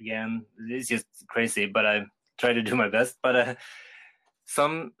again. It's just crazy, but I try to do my best. But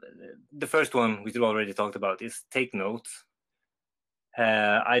the first one we already talked about is take notes.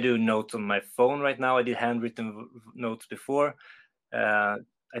 I do notes on my phone right now. I did handwritten notes before.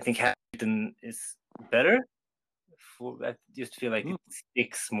 I think handwritten is better. I just feel like it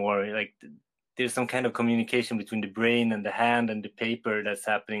sticks more. Like there's some kind of communication between the brain and the hand and the paper that's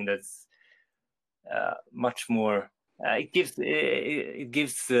happening. That's much more. It gives.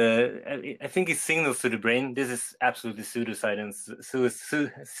 I think it signals to the brain. This is absolutely pseudoscience.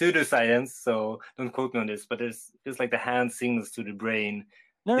 Pseudoscience. So don't quote me on this. But there's just like the hand signals to the brain.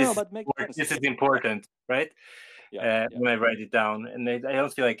 No, but makes sense. This is important, right? When I write it down, and I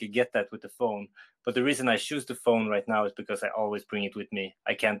don't feel like I get that with the phone. But the reason I choose the phone right now is because I always bring it with me.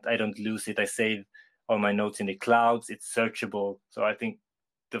 I don't lose it. I save all my notes in the clouds. It's searchable. So I think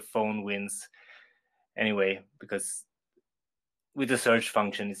the phone wins anyway, because with the search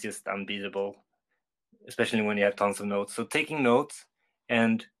function, it's just unbeatable, especially when you have tons of notes. So taking notes,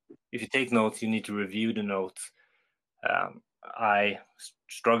 and if you take notes, you need to review the notes. I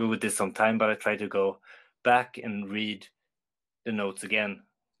struggle with this sometimes, but I try to go back and read the notes again.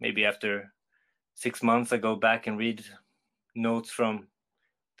 Maybe after 6 months, I go back and read notes from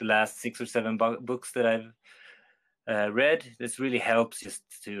the last 6 or 7 books that I've read. This really helps just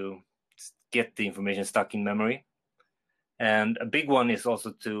to get the information stuck in memory. And a big one is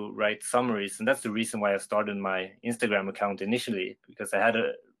also to write summaries. And that's the reason why I started my Instagram account initially, because I had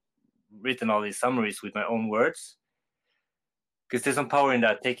written all these summaries with my own words. Because there's some power in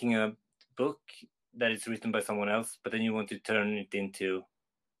that, taking a book that is written by someone else, but then you want to turn it into,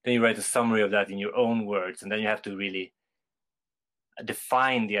 then you write a summary of that in your own words. And then you have to really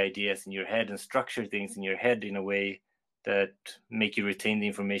define the ideas in your head and structure things in your head in a way that make you retain the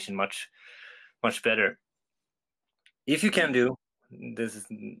information much, much better. If you can do, this is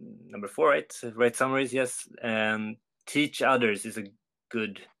number 4, right? Write summaries, yes. And teach others is a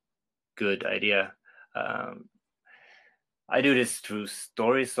good idea. I do this through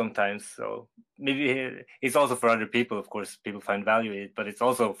stories sometimes, so maybe it's also for other people. Of course, people find value in it, but it's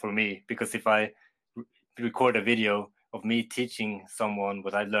also for me, because if I record a video of me teaching someone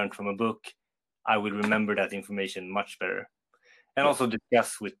what I learned from a book, I would remember that information much better. And also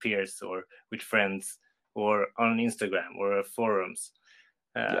discuss with peers or with friends or on Instagram or forums.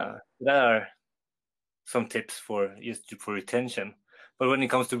 That are some tips for retention. But when it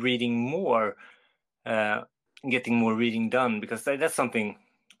comes to reading more, getting more reading done, because that's something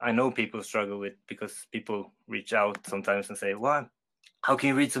I know people struggle with, because people reach out sometimes and say, "Well, how can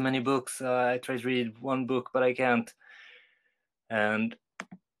you read so many books? I try to read one book, but I can't." And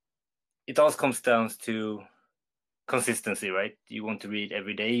it all comes down to consistency, right? You want to read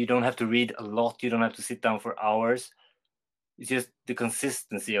every day. You don't have to read a lot. You don't have to sit down for hours. It's just the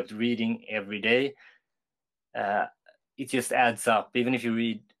consistency of reading every day. It just adds up. Even if you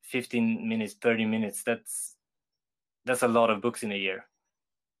read 15 minutes, 30 minutes, that's a lot of books in a year,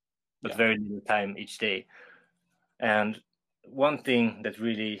 but very little time each day. And one thing that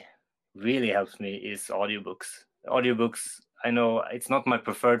really, really helps me is audiobooks. Audiobooks, I know it's not my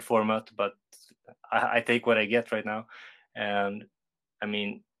preferred format, but I take what I get right now. And I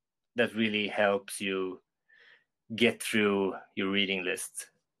mean, that really helps you get through your reading list,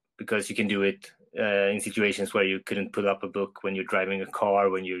 because you can do it in situations where you couldn't pull up a book, when you're driving a car,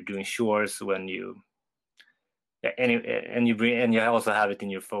 when you're doing chores, when you and you also have it in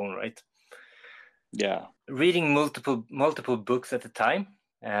your phone, right? Yeah. Reading multiple books at a time.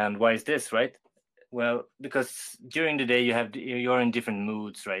 And why is this, right? Well, because during the day you're in different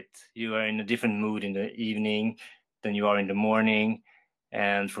moods, right? You are in a different mood in the evening than you are in the morning,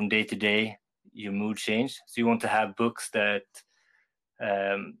 and from day to day your mood change. So you want to have books that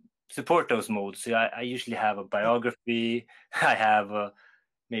support those moods. So I usually have a biography. I have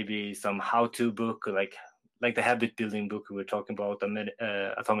maybe some how-to book, like the habit building book we were talking about,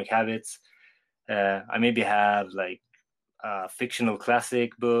 Atomic Habits. I maybe have like a fictional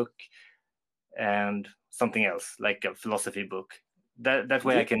classic book and something else, like a philosophy book. That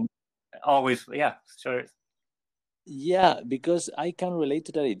way I can always, sure. Yeah, because I can relate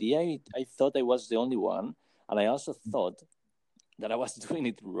to that idea. I thought I was the only one, and I also thought that I was doing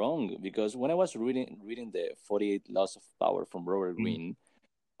it wrong, because when I was reading the 48 Laws of Power from Robert Greene,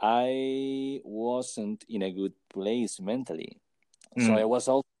 I wasn't in a good place mentally. So I was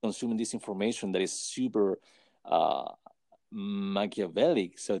also consuming this information that is super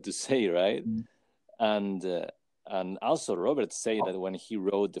Machiavellic, so to say, right? And also Robert said that when he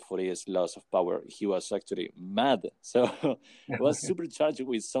wrote the 48 Laws of Power, he was actually mad. So it was supercharged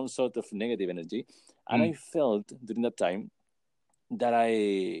with some sort of negative energy. And I felt during that time that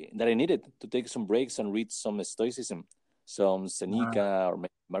I needed to take some breaks and read some Stoicism, some Seneca or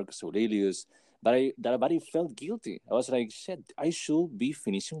Marcus Aurelius. But I felt guilty. I was like, shit, I should be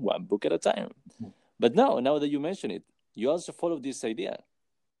finishing one book at a time. But now that you mention it, you also follow this idea.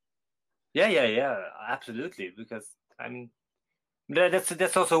 Yeah, absolutely. Because I mean,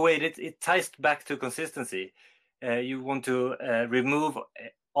 that's also a way it ties back to consistency. You want to remove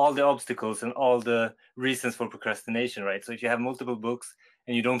all the obstacles and all the reasons for procrastination, right? So if you have multiple books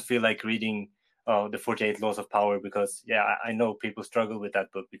and you don't feel like reading the 48 Laws of Power, because I know people struggle with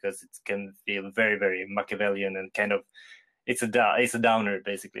that book because it can feel very, very Machiavellian and kind of it's a downer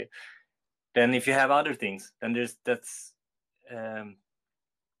basically. Then if you have other things, then there's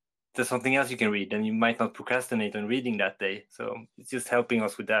something else you can read, then you might not procrastinate on reading that day. So it's just helping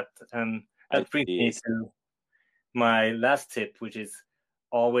us with that. And that brings me to my last tip, which is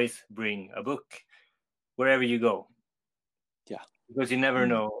always bring a book wherever you go. Yeah. Because you never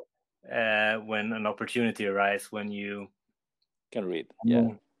know when an opportunity arises when you can read.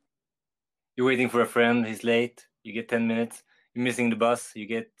 Yeah. You're waiting for a friend, he's late, you get 10 minutes. You're missing the bus, you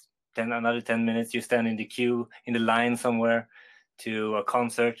get another 10 minutes. You stand in the queue, in the line somewhere to a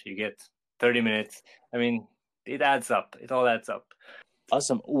concert, you get 30 minutes. I mean, it adds up. It all adds up.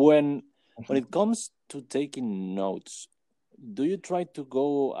 Awesome. When it comes to taking notes, do you try to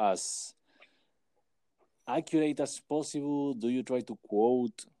go as accurate as possible? Do you try to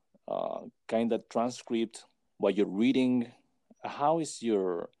quote kind of transcript what you're reading? How is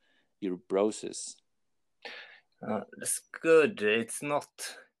your process? That's good.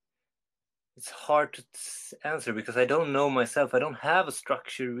 It's hard to answer because I don't know myself. I don't have a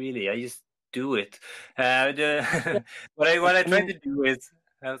structure really. I just do it. What I try to do is,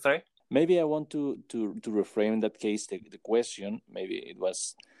 sorry. Maybe I want to reframe in that case the question. Maybe it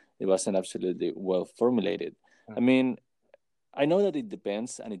wasn't absolutely well formulated. I mean, I know that it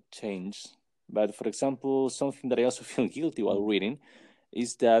depends and it changes. But for example, something that I also feel guilty while reading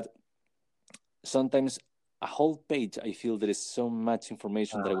is that sometimes a whole page, I feel there is so much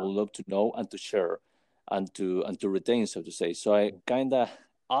information that I would love to know and to share and to retain, so to say. So I kind of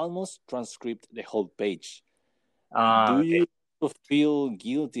almost transcript the whole page. Do you feel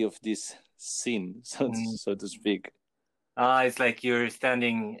guilty of this sin, so to speak? It's like you're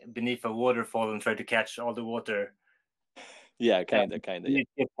standing beneath a waterfall and try to catch all the water. Yeah, kind of. Yeah.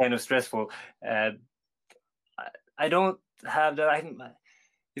 It's kind of stressful. I don't have that.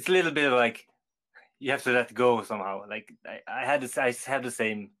 It's a little bit of like you have to let go somehow. Like I had the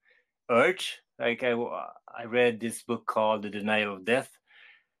same urge. Like I read this book called The Denial of Death.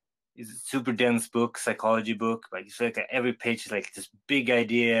 It's a super dense book, psychology book. Like it's like every page is like just big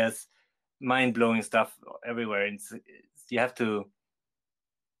ideas, mind blowing stuff everywhere. And you have to.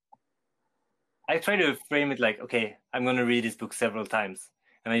 I try to frame it like, okay, I'm going to read this book several times,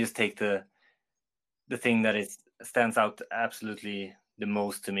 and I just take the thing that stands out absolutely the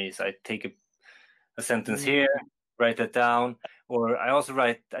most to me. So I take a sentence here, write that down, or I also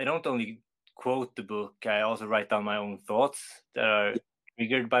write. I don't only quote the book; I also write down my own thoughts that are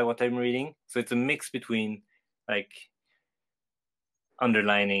triggered by what I'm reading. So it's a mix between like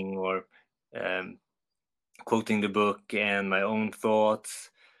underlining or quoting the book and my own thoughts.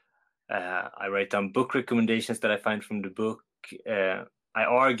 I write down book recommendations that I find from the book. I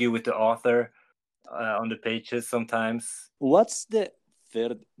argue with the author on the pages sometimes. What's the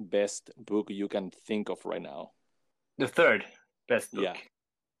third best book you can think of right now? The third best book? Yeah.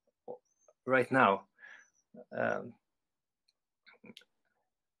 Right now. A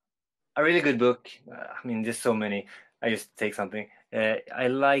really good book. I mean, there's so many. I just take something. I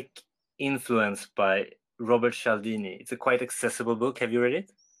like Influence by Robert Cialdini. It's a quite accessible book. Have you read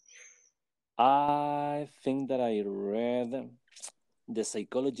it? I think that I read The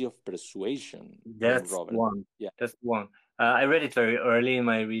Psychology of Persuasion. That's one. Yeah, that's one. I read it very early in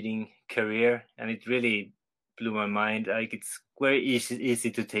my reading career, and it really blew my mind. Like it's very easy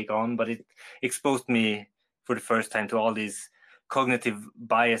to take on, but it exposed me for the first time to all these cognitive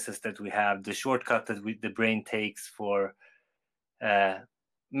biases that we have, the shortcut that the brain takes for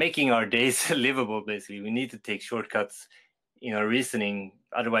making our days livable. Basically, we need to take shortcuts in our reasoning.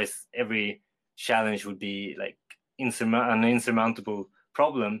 Otherwise, every challenge would be like an insurmountable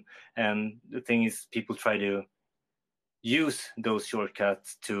problem. And the thing is, people try to use those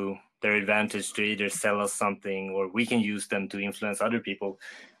shortcuts to their advantage to either sell us something or we can use them to influence other people.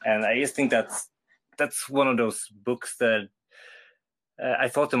 And I just think that's one of those books that I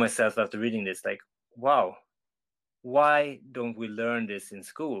thought to myself after reading this, like, wow, why don't we learn this in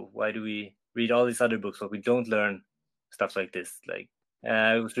school? Why do we read all these other books but we don't learn stuff like this? Like,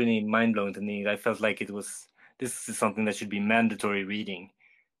 it was really mind-blowing to me. I felt like this is something that should be mandatory reading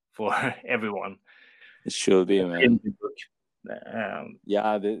for everyone. It should be, man.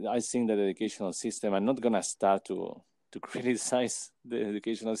 I think the educational system, I'm not gonna start to criticize the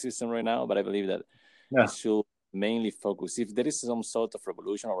educational system right now, but I believe that it should mainly focus, if there is some sort of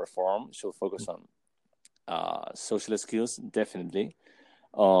revolution or reform, it should focus on social skills, definitely,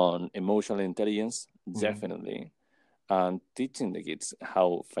 on emotional intelligence, definitely, and teaching the kids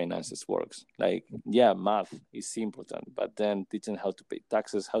how finances works. Like, math is important, but then teaching how to pay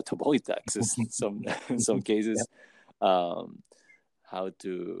taxes, how to avoid taxes in some cases, how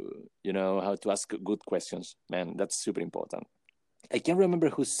to ask good questions, man, that's super important. I can't remember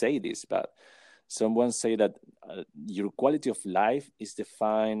who said this, but someone say that your quality of life is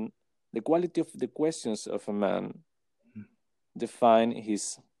defined, the quality of the questions of a man define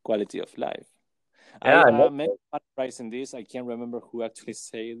his quality of life. I'm paraphrasing this. I can't remember who actually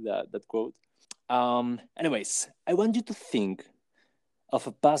said that quote. Anyways, I want you to think of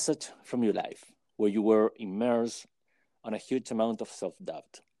a passage from your life where you were immersed on a huge amount of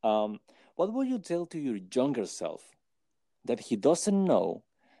self-doubt. What would you tell to your younger self that he doesn't know,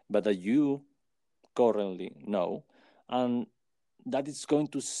 but that you currently know, and that it's going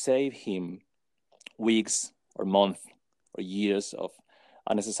to save him weeks or months or years of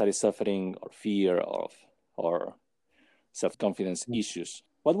unnecessary suffering or fear or self-confidence issues?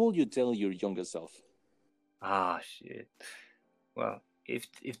 What would you tell your younger self? Shit. Well,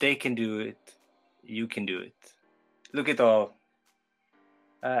 if they can do it, you can do it. Look at all.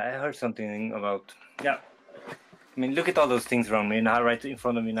 I heard something about, I mean, look at all those things around me. Now, right in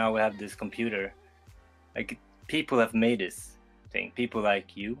front of me now, we have this computer. Like, people have made this thing. People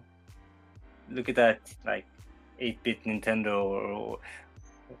like you. Look at that, like, 8-bit Nintendo, or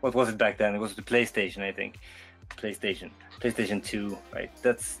what was it back then? It was the PlayStation, I think. PlayStation 2, right?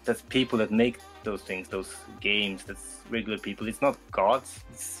 That's people that make those things, those games. That's regular people. It's not gods.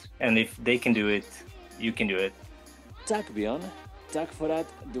 And if they can do it, you can do it. Tack Björn. Tack för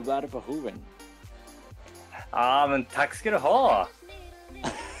att du var på Hoven. Men tack ska du ha.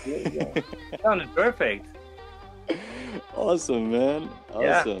 Sounded perfect. Awesome, man.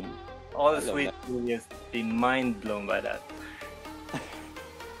 Awesome. All the Swedes will just be mind blown by that.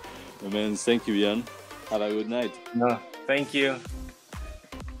 Man, thank you, Björn. Have a good night. No, thank you.